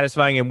so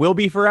satisfying and will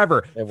be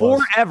forever.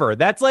 Forever.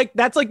 That's like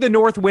the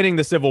North winning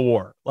the Civil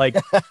War. Like,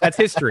 that's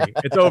history.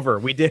 It's over.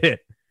 We did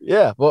it.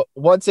 Yeah. Well,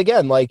 once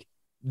again, like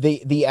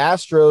the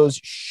Astros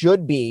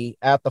should be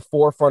at the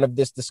forefront of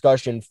this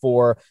discussion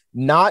for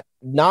not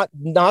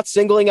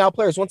singling out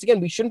players. Once again,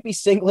 we shouldn't be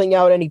singling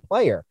out any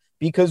player,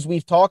 because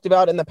we've talked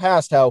about in the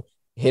past how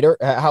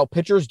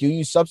pitchers do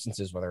use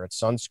substances, whether it's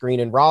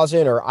sunscreen and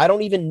rosin, or I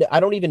don't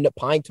even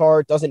pine tar.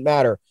 It doesn't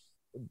matter.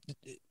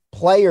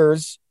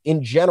 Players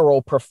in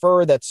general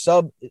prefer that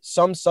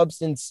some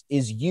substance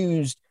is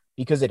used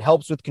because it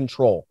helps with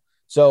control.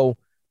 So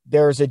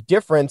there's a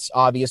difference,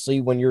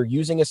 obviously, when you're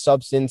using a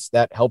substance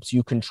that helps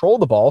you control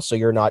the ball, so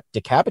you're not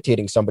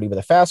decapitating somebody with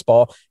a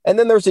fastball. And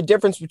then there's a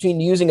difference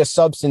between using a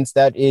substance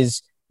that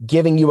is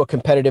giving you a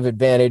competitive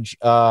advantage,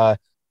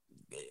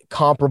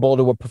 comparable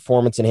to a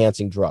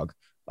performance-enhancing drug.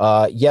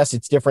 Yes,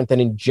 it's different than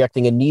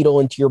injecting a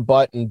needle into your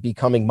butt and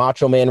becoming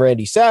Macho Man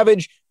Randy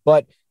Savage,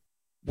 but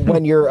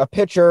when you're a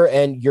pitcher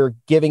and you're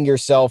giving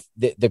yourself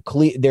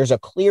there's a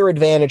clear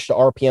advantage to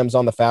RPMs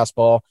on the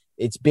fastball.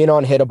 It's been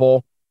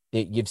unhittable.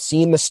 You've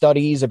seen the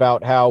studies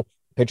about how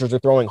pitchers are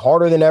throwing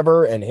harder than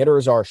ever and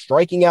hitters are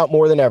striking out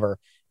more than ever.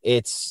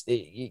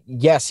 Hitting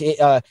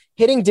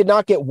did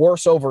not get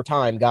worse over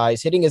time,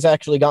 guys. Hitting has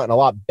actually gotten a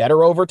lot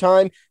better over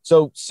time.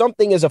 So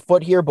something is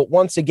afoot here, but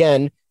once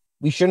again,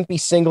 we shouldn't be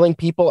singling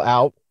people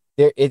out.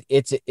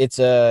 It's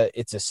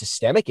a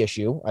systemic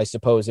issue, I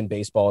suppose, in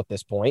baseball at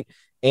this point.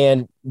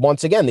 And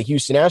once again, the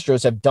Houston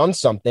Astros have done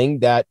something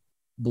that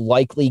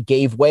likely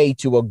gave way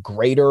to a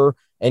greater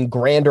and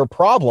grander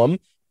problem.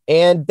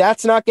 And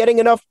that's not getting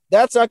enough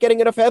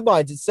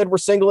headlines. Instead, we're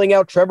singling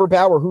out Trevor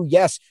Bauer, who,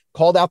 yes,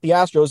 called out the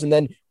Astros and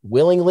then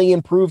willingly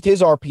improved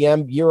his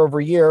RPM year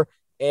over year.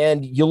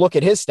 And you look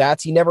at his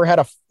stats, he never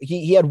had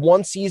he had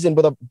one season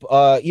with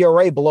a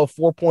ERA below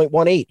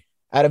 4.18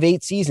 out of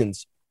 8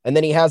 seasons. And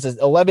then he has an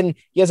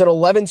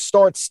 11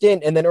 start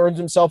stint and then earns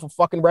himself a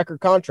fucking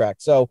record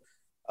contract. So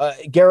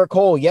Garrett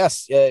Cole,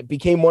 yes,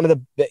 became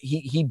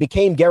he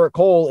became Garrett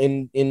Cole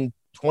in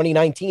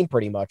 2019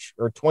 pretty much,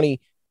 or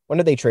 20. When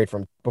did they trade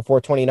from?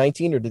 Before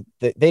 2019, or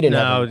they didn't?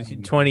 No,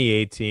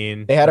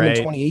 2018. They had him in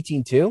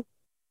 2018 too.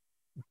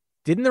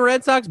 Didn't the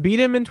Red Sox beat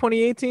him in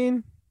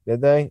 2018?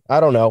 Did they? I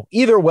don't know.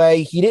 Either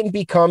way, he didn't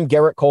become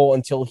Garrett Cole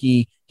until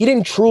he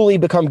didn't truly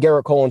become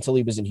Garrett Cole until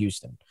he was in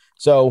Houston.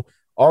 So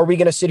are we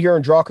going to sit here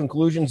and draw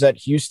conclusions that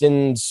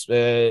Houston's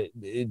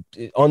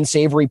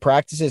unsavory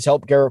practices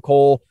helped Garrett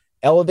Cole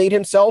elevate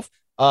himself?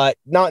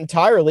 Not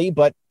entirely,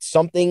 but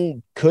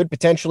something could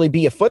potentially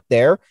be afoot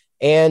there.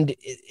 And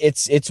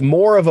it's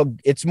more of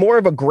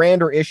a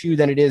grander issue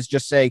than it is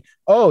just say,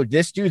 oh,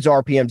 this dude's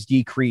RPMs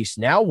decreased.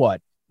 Now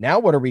what? Now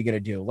what are we going to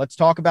do? Let's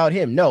talk about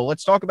him. No,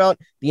 let's talk about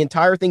the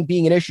entire thing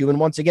being an issue.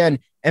 And once again,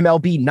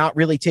 MLB not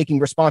really taking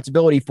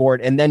responsibility for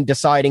it and then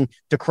deciding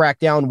to crack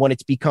down when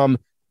it's become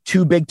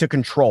too big to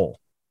control,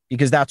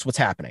 because that's what's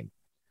happening.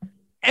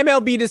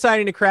 MLB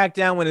deciding to crack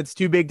down when it's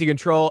too big to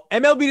control.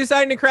 MLB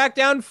deciding to crack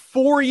down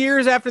 4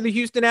 years after the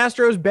Houston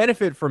Astros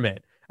benefit from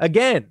it.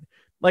 Again,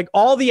 like,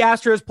 all the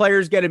Astros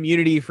players get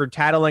immunity for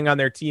tattling on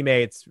their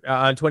teammates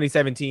on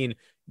 2017.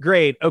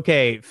 Great.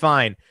 Okay,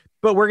 fine.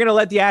 But we're going to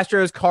let the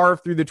Astros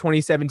carve through the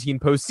 2017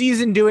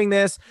 postseason doing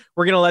this.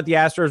 We're going to let the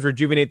Astros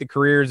rejuvenate the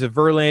careers of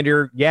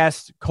Verlander,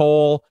 yes,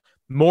 Cole,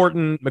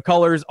 Morton,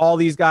 McCullers, all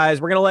these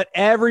guys. We're going to let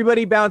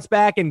everybody bounce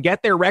back and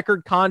get their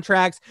record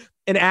contracts.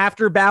 And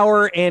after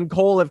Bauer and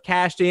Cole have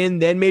cashed in,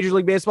 then Major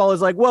League Baseball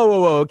is like,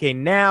 whoa. Okay,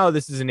 now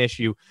this is an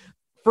issue.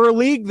 For a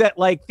league that,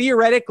 like,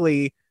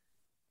 theoretically,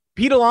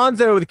 Pete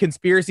Alonso, the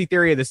conspiracy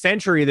theory of the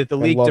century, that the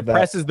league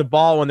depresses the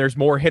ball when there's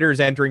more hitters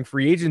entering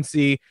free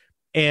agency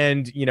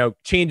and, you know,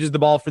 changes the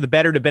ball for the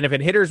better to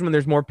benefit hitters when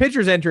there's more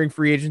pitchers entering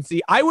free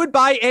agency. I would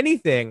buy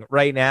anything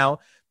right now,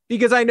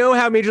 because I know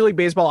how Major League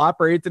Baseball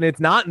operates, and it's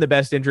not in the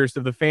best interest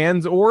of the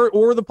fans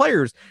or the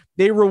players.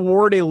 They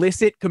reward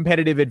illicit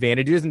competitive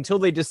advantages until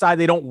they decide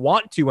they don't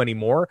want to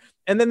anymore.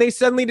 And then they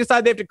suddenly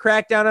decide they have to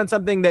crack down on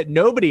something that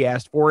nobody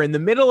asked for in the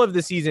middle of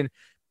the season.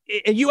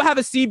 And you have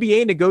a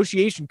CBA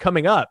negotiation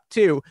coming up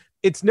too.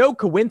 It's no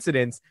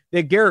coincidence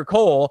that Garrett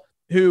Cole,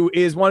 who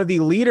is one of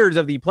the leaders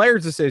of the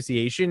Players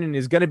Association and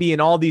is going to be in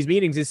all these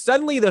meetings, is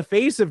suddenly the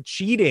face of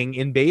cheating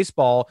in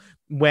baseball,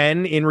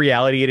 when in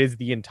reality it is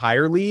the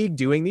entire league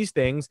doing these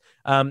things.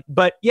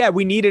 But yeah,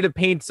 we needed to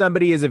paint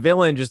somebody as a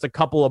villain just a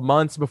couple of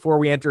months before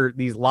we enter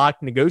these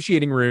locked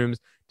negotiating rooms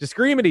to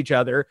scream at each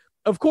other.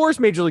 Of course,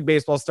 Major League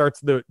Baseball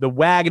starts the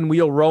wagon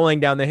wheel rolling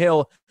down the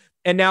hill.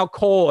 And now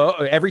Cole,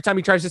 every time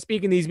he tries to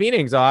speak in these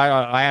meetings,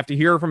 I have to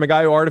hear from a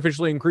guy who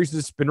artificially increases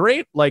the spin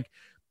rate. Like,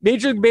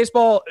 Major League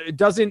Baseball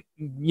doesn't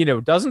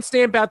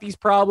stamp out these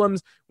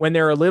problems when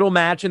they're a little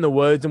match in the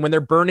woods and when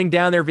they're burning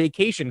down their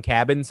vacation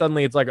cabin.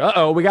 Suddenly it's like,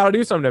 we got to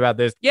do something about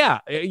this. Yeah,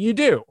 you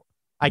do,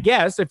 I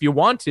guess, if you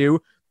want to.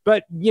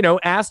 But,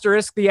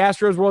 asterisk the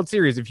Astros World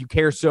Series if you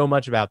care so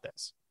much about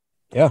this.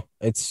 Yeah,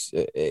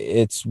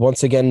 it's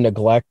once again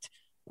neglect.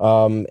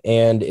 And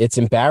it's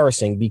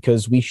embarrassing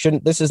because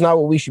this is not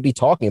what we should be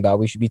talking about.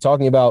 We should be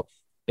talking about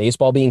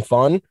baseball being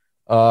fun.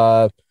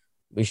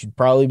 We should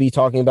probably be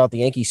talking about the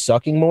Yankees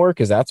sucking more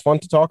because that's fun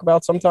to talk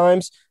about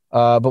sometimes.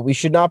 But we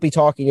should not be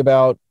talking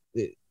about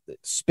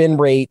spin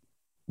rate.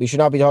 We should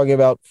not be talking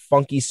about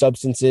funky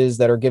substances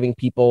that are giving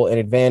people an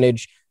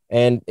advantage.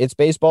 And it's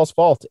baseball's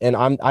fault. And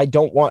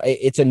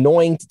it's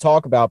annoying to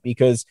talk about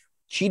because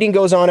cheating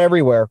goes on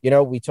everywhere.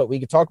 We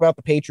could talk about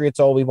the Patriots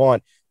all we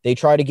want. They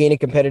try to gain a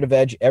competitive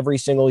edge every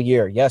single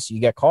year. Yes,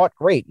 you get caught.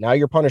 Great. Now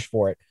you're punished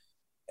for it.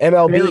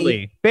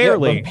 MLB.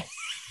 Barely.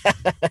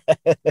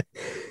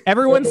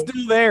 Everyone's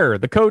still there.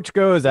 The coach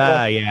goes, whoops.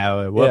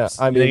 Yeah,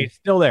 I mean, he's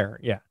still there.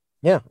 Yeah.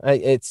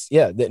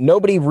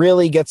 Nobody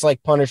really gets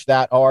punished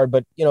that hard,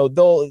 but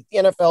the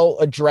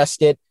NFL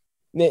addressed it.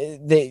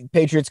 The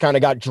Patriots kind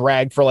of got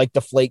dragged for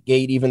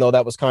Deflategate, even though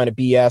that was kind of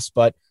BS,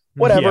 but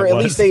whatever. At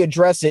least they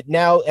address it.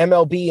 Now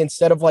MLB,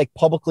 instead of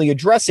publicly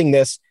addressing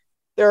this,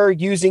 they're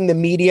using the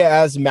media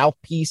as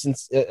mouthpiece and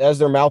as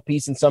their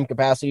mouthpiece in some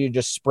capacity to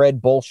just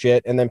spread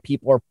bullshit, and then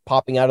people are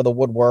popping out of the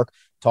woodwork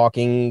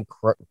talking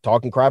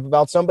crap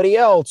about somebody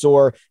else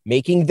or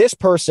making this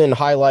person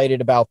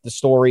highlighted about the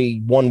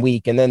story one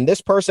week and then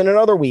this person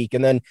another week.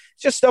 And then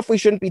it's just stuff we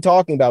shouldn't be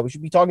talking about. We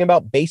should be talking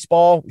about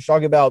baseball. We should be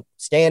talking about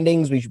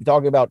standings. We should be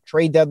talking about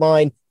trade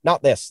deadline.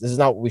 Not this. This is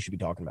not what we should be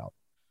talking about.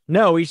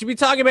 No, we should be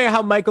talking about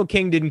how Michael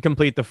King didn't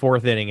complete the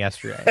 4th inning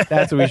yesterday.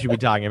 That's what we should be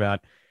talking about.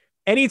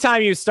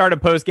 Anytime you start a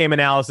post-game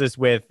analysis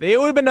with, it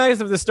would have been nice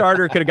if the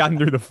starter could have gotten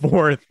through the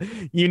 4th,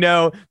 you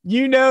know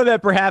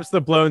that perhaps the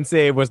blown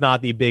save was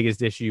not the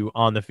biggest issue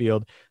on the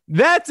field.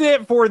 That's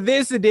it for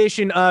this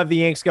edition of the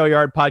Yanks Go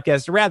Yard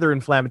podcast, a rather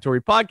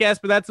inflammatory podcast,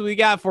 but that's what we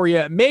got for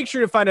you. Make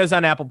sure to find us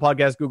on Apple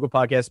Podcasts, Google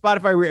Podcasts,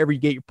 Spotify, wherever you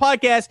get your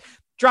podcasts.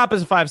 Drop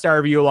us a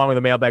 5-star review along with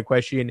a mailbag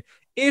question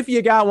if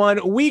you got one.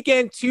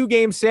 Weekend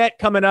 2-game set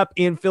coming up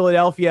in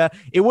Philadelphia.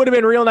 It would have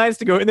been real nice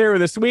to go in there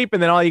with a sweep,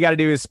 and then all you got to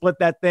do is split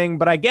that thing.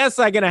 But I guess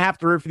I'm going to have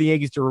to root for the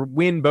Yankees to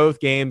win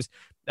both games.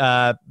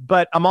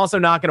 But I'm also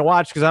not going to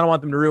watch because I don't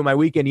want them to ruin my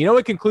weekend. You know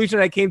what conclusion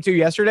I came to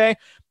yesterday?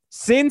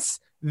 Since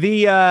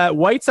the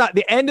White Sox,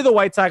 the end of the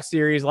White Sox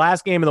series,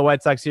 last game of the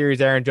White Sox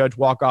series, Aaron Judge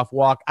walk-off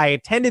walk. I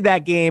attended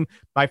that game,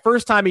 my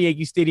first time at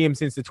Yankee Stadium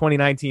since the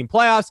 2019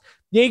 playoffs.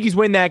 The Yankees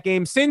win that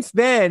game. Since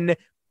then,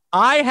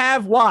 I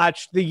have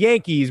watched the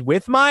Yankees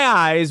with my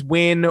eyes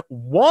win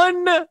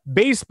one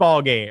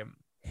baseball game.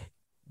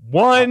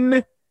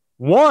 One.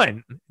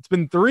 It's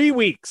been 3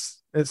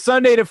 weeks. It's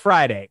Sunday to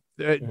Friday.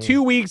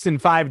 2 weeks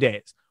and 5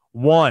 days.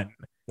 One.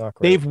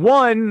 They've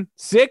won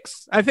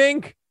 6, I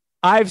think.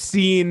 I've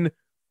seen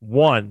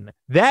 1.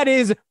 That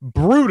is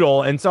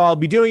brutal. And so I'll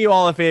be doing you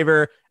all a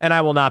favor, and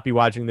I will not be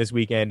watching this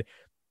weekend.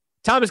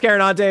 Thomas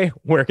Carannante,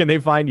 where can they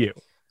find you?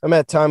 I'm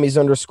at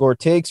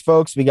Tommy's_takes,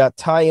 folks. We got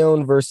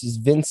Tyone versus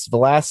Vince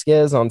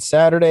Velasquez on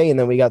Saturday, and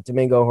then we got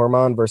Domingo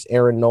Germán versus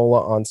Aaron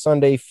Nola on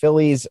Sunday.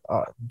 Phillies,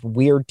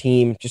 weird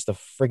team, just a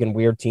friggin'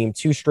 weird team.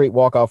 2 straight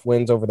walk-off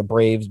wins over the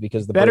Braves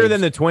because the better Braves, than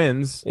the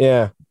Twins.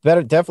 Yeah,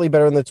 definitely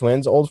better than the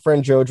Twins. Old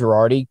friend Joe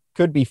Girardi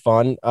could be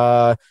fun.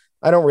 I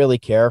don't really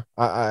care.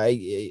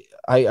 I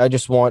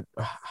just want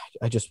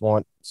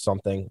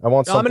something. I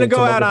want something. I'm going to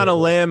go out on a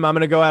limb. I'm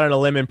going to go out on a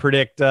limb and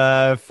predict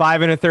 5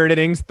 1/3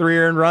 innings, 3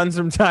 earned runs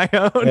from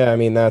Tyone. Yeah, I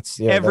mean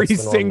every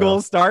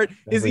single start.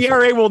 His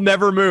ERA will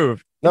never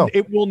move. No,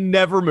 it will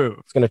never move.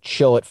 It's going to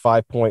chill at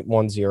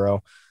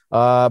 5.10.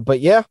 But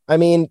yeah, I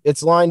mean,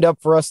 it's lined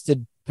up for us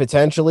to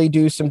potentially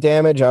do some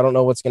damage. I don't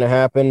know what's going to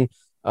happen.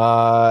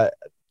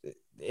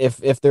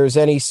 If there's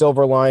any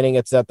silver lining,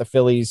 it's that the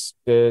Phillies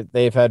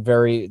they've had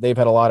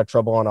a lot of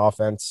trouble on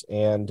offense,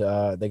 and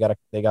they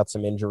got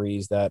some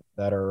injuries that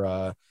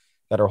are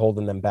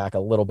holding them back a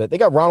little bit. They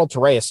got Ronald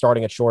Torreyes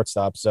starting at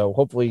shortstop, so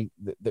hopefully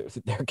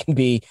there can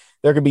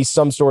be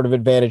some sort of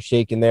advantage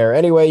taken there.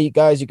 Anyway, you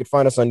guys, you can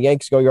find us on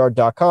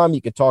yanksgoyard.com.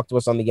 You can talk to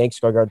us on the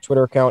Yanks Go Yard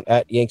Twitter account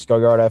at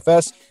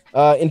yanksgoyardfs.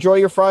 Enjoy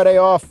your Friday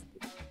off.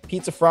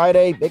 Pizza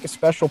Friday, make a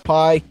special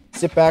pie,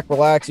 sit back,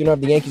 relax. You don't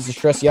have the Yankees to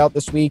stress you out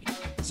this week.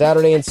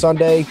 Saturday and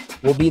Sunday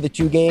will be the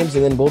 2 games,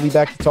 and then we'll be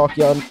back to talk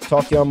to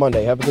you on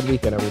Monday. Have a good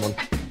weekend, everyone.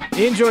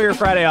 Enjoy your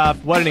Friday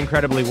off. What an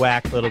incredibly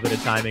whack little bit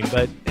of timing,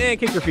 but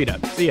kick your feet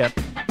up. See ya.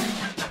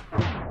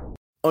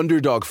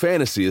 Underdog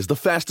Fantasy is the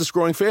fastest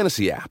growing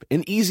fantasy app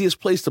and easiest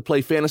place to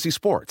play fantasy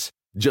sports.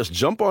 Just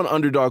jump on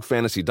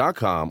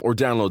UnderdogFantasy.com or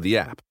download the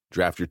app,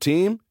 draft your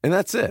team, and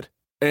that's it.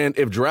 And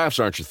if drafts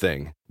aren't your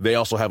thing, they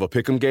also have a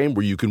pick'em game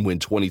where you can win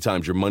 20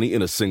 times your money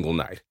in a single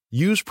night.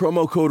 Use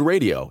promo code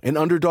RADIO, and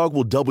Underdog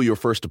will double your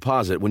first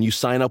deposit when you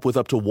sign up with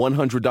up to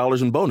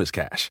 $100 in bonus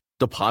cash.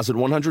 Deposit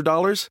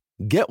 $100,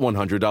 get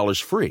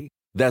 $100 free.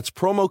 That's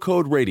promo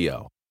code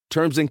radio.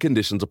 Terms and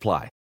conditions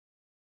apply.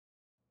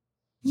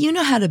 You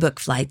know how to book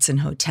flights and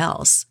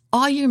hotels.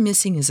 All you're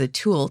missing is a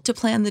tool to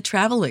plan the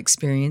travel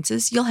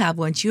experiences you'll have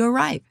once you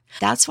arrive.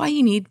 That's why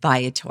you need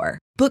Viator.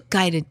 Book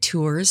guided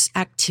tours,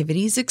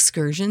 activities,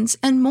 excursions,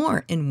 and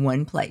more in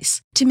one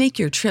place to make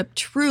your trip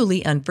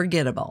truly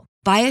unforgettable.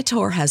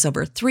 Viator has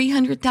over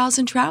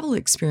 300,000 travel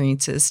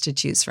experiences to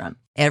choose from.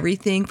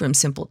 Everything from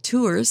simple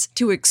tours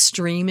to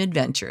extreme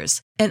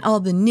adventures and all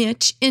the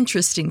niche,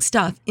 interesting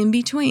stuff in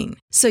between.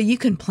 So you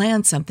can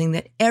plan something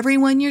that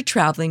everyone you're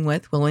traveling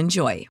with will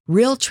enjoy.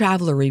 Real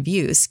traveler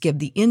reviews give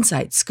the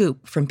inside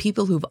scoop from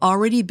people who've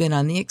already been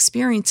on the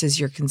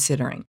experiences you're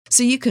considering.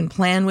 So you can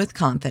plan with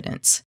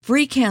confidence.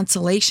 Free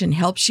cancellation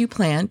helps you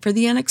plan for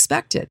the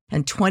unexpected.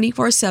 And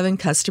 24/7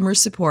 customer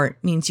support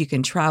means you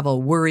can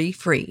travel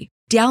worry-free.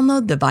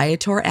 Download the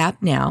Viator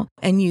app now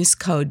and use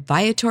code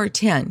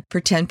Viator10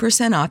 for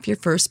 10% off your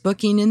first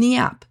booking in the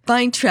app.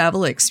 Find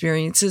travel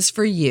experiences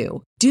for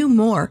you. Do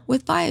more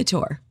with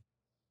Viator.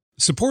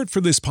 Support for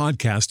this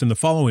podcast and the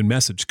following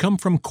message come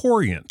from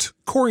Corient.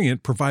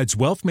 Corient provides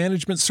wealth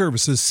management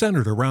services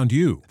centered around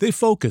you. They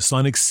focus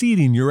on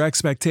exceeding your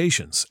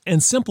expectations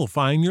and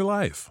simplifying your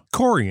life.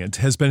 Corient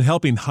has been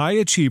helping high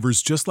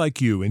achievers just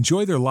like you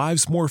enjoy their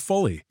lives more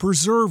fully,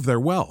 preserve their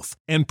wealth,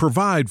 and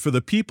provide for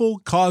the people,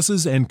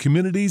 causes, and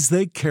communities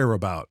they care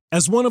about.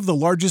 As one of the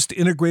largest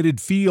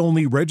integrated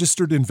fee-only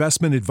registered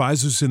investment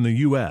advisors in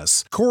the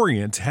U.S.,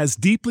 Corient has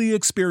deeply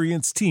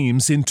experienced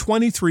teams in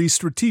 23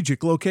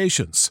 strategic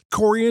locations.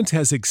 Corient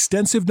has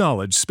extensive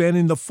knowledge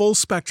spanning the full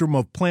spectrum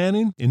of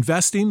planning,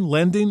 investing,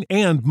 lending,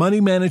 and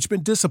money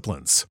management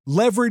disciplines.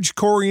 Leverage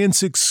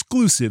Corient's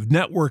exclusive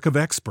network of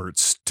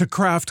experts to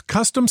craft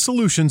custom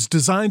solutions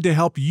designed to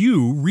help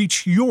you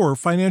reach your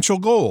financial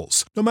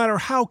goals, no matter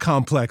how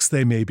complex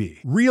they may be.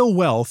 Real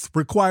wealth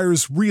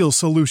requires real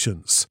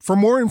solutions. For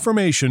more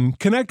information,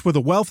 connect with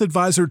a wealth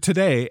advisor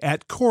today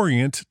at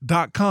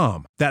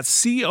Corient.com.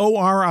 That's Corient.com.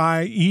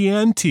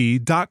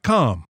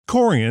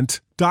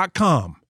 Corient.com.